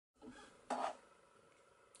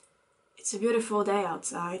It's a beautiful day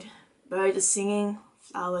outside. Birds are singing,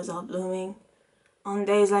 flowers are blooming. On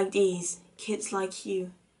days like these, kids like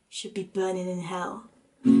you should be burning in hell.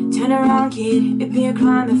 Turn around, kid, it'd be a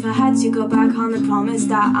crime if I had to go back on the promise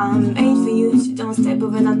that I'm made for you. So don't step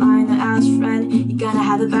over that line or else, friend, you're gonna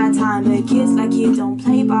have a bad time. But kids like you don't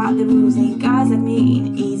play by the rules, and guys like me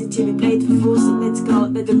ain't easy to be played for fools. So let's go,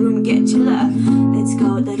 let the room get chiller. Let's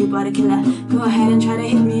go, dirty body killer. Go ahead and try to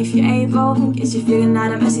hit me if you're able. Guess you're figuring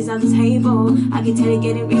out the messes off the table. I can tell you're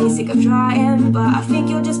getting really sick of trying, but I think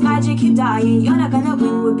you're just magic, keep dying. You're not gonna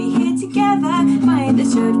win, we'll be here together, fighting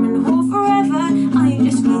this judgment hall forever. Are you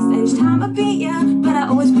just squeeze that each time I beat ya? But I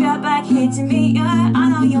always be right back here to meet ya. I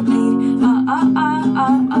know you're bleed. La la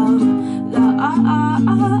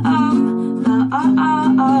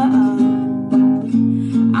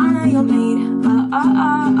I know you're bleed.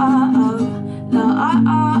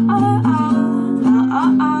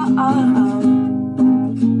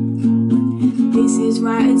 This is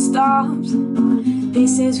where it stops.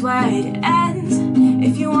 This is where it ends.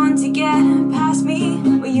 If you want to get past me,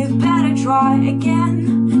 well, you better try again.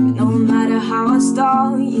 But no matter how I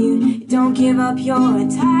stall you, don't give up your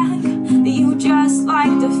attack. That you just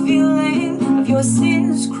like the feeling of your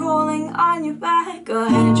sins crawling on your back. Go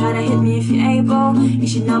ahead and try to hit me if you're able. You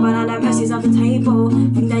should know by now that mercy's off the table.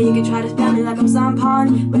 Think that you can try to spell me like I'm some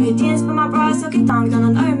pawn, but it didn't spell my bra sucking tongue.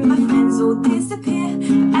 Don't know my friends all disappear,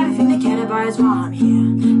 but everything they care about is why I'm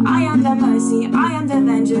here. I am the mercy, I am the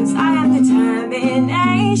vengeance, I am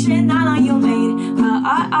determination. I know you're made.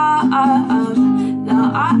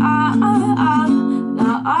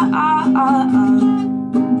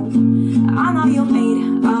 I know you're made.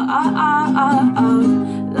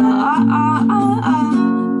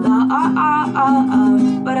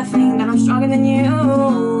 But I think that I'm stronger than you.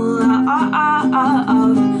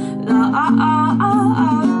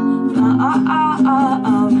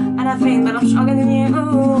 And I think that I'm stronger than you.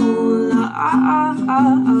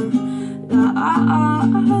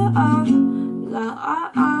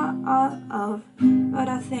 But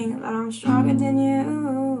I think that I'm stronger than you.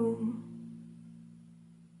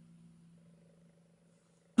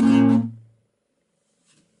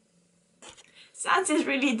 Santa's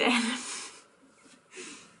really dead.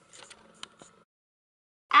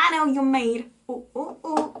 I know you're made. Oh oh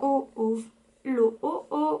oh oh oh. Lo oh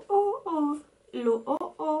oh oh oh. Lo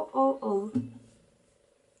oh oh oh oh.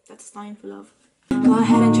 That's a sign for love. Go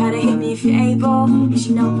ahead and try to hit me if you're able. You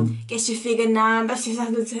should know. Guess you figured now I'm best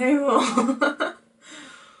at the table.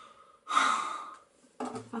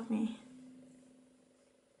 Fuck me.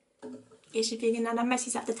 Guess you figured now that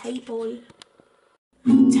Messi's at the table.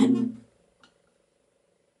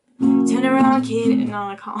 Turn around, kid. No,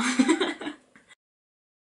 I can't.